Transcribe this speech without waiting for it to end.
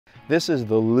This is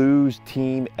the Lew's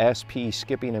Team SP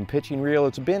skipping and pitching reel.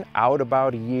 It's been out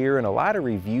about a year and a lot of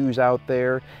reviews out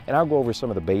there, and I'll go over some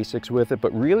of the basics with it,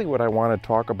 but really what I want to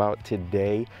talk about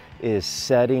today is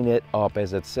setting it up.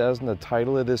 As it says in the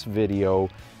title of this video,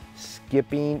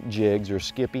 skipping jigs or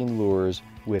skipping lures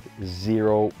with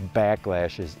 0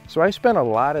 backlashes. So I spent a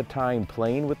lot of time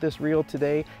playing with this reel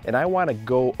today, and I want to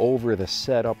go over the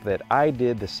setup that I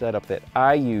did, the setup that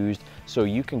I used, so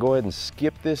you can go ahead and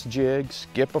skip this jig,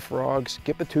 skip a frog,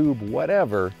 skip a tube,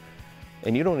 whatever,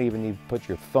 and you don't even need to put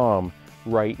your thumb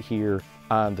right here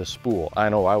on the spool. I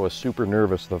know I was super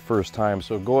nervous the first time,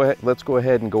 so let's go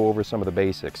ahead and go over some of the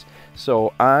basics.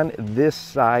 So on this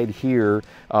side here,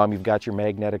 you've got your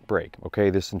magnetic brake. Okay,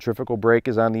 the centrifugal brake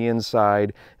is on the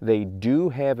inside. They do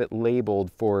have it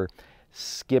labeled for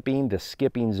skipping, the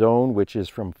skipping zone, which is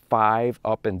from 5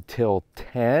 up until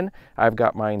 10. I've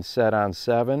got mine set on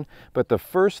 7. But the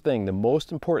first thing, the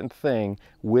most important thing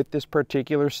with this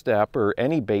particular step, or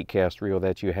any bait cast reel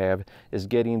that you have, is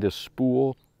getting the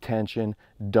spool tension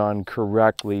done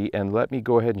correctly. And let me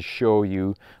go ahead and show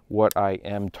you what I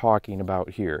am talking about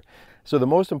here. So the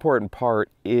most important part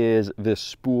is this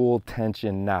spool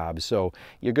tension knob. So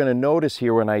you're going to notice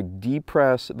here when I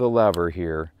depress the lever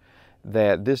here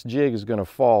that this jig is going to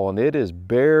fall, and it is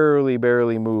barely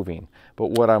moving.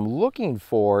 But what I'm looking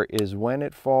for is when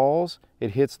it falls,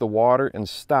 it hits the water and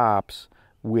stops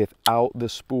without the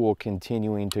spool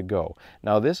continuing to go.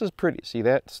 Now this is pretty, see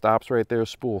that stops right there,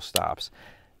 spool stops.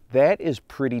 That is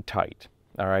pretty tight,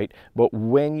 all right? But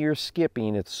when you're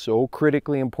skipping, it's so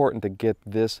critically important to get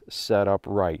this set up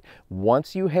right.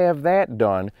 Once you have that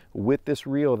done with this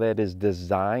reel that is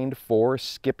designed for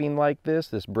skipping like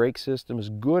this brake system is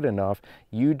good enough,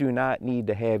 you do not need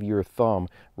to have your thumb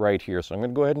right here. So I'm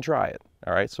gonna go ahead and try it.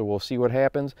 All right, so we'll see what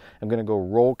happens. I'm gonna go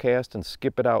roll cast and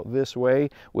skip it out this way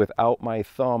without my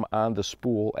thumb on the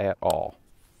spool at all.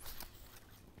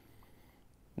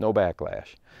 No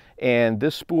backlash. And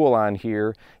this spool on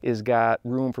here has got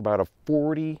room for about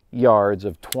 40 yards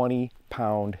of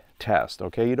 20-pound test.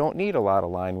 Okay, you don't need a lot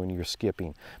of line when you're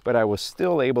skipping, but I was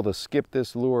still able to skip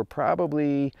this lure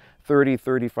probably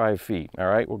 30-35 feet. All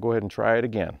right, we'll go ahead and try it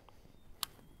again.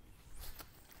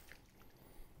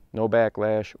 No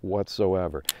backlash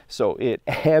whatsoever. So it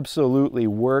absolutely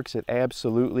works. It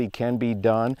absolutely can be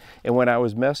done. And when I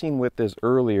was messing with this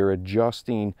earlier,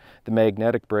 adjusting the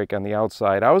magnetic brake on the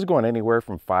outside, I was going anywhere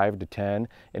from 5 to 10,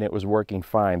 and it was working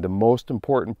fine. The most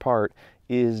important part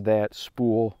is that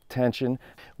spool tension.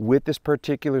 With this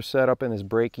particular setup and this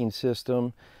braking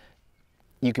system,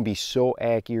 you can be so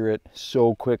accurate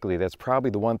so quickly. That's probably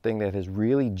the one thing that has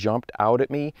really jumped out at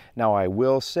me. Now I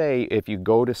will say, if you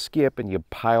go to skip and you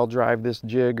pile drive this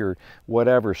jig or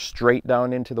whatever straight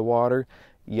down into the water,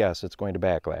 yes, it's going to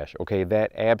backlash. Okay,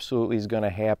 that absolutely is going to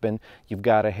happen. You've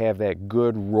got to have that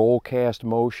good roll cast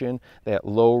motion, that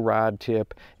low rod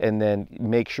tip, and then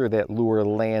make sure that lure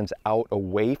lands out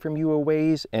away from you a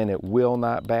ways, and it will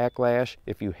not backlash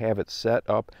if you have it set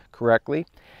up correctly.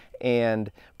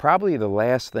 And probably the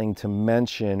last thing to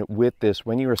mention with this,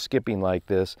 when you are skipping like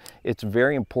this, it's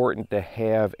very important to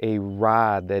have a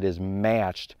rod that is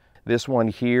matched. This one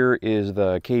here is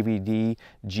the KVD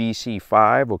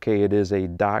GC5. Okay, it is a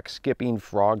dock skipping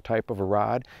frog type of a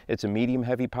rod. It's a medium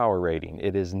heavy power rating.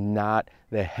 It is not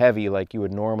the heavy like you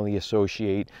would normally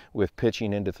associate with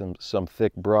pitching into some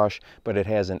thick brush, but it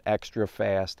has an extra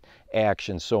fast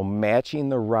action. So matching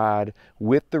the rod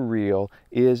with the reel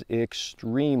is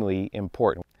extremely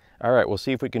important. All right, we'll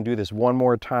see if we can do this one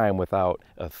more time without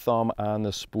a thumb on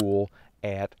the spool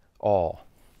at all.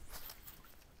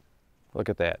 Look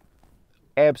at that.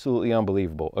 Absolutely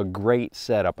unbelievable. A great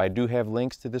setup. I do have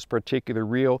links to this particular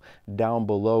reel down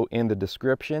below in the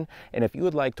description. And if you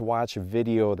would like to watch a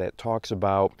video that talks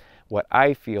about what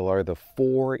I feel are the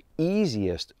 4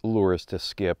 easiest lures to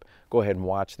skip, go ahead and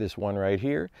watch this one right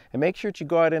here. And make sure that you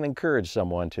go out and encourage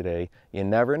someone today. You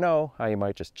never know how you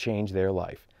might just change their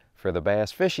life. For the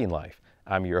Bass Fishing Life,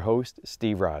 I'm your host,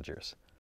 Steve Rogers.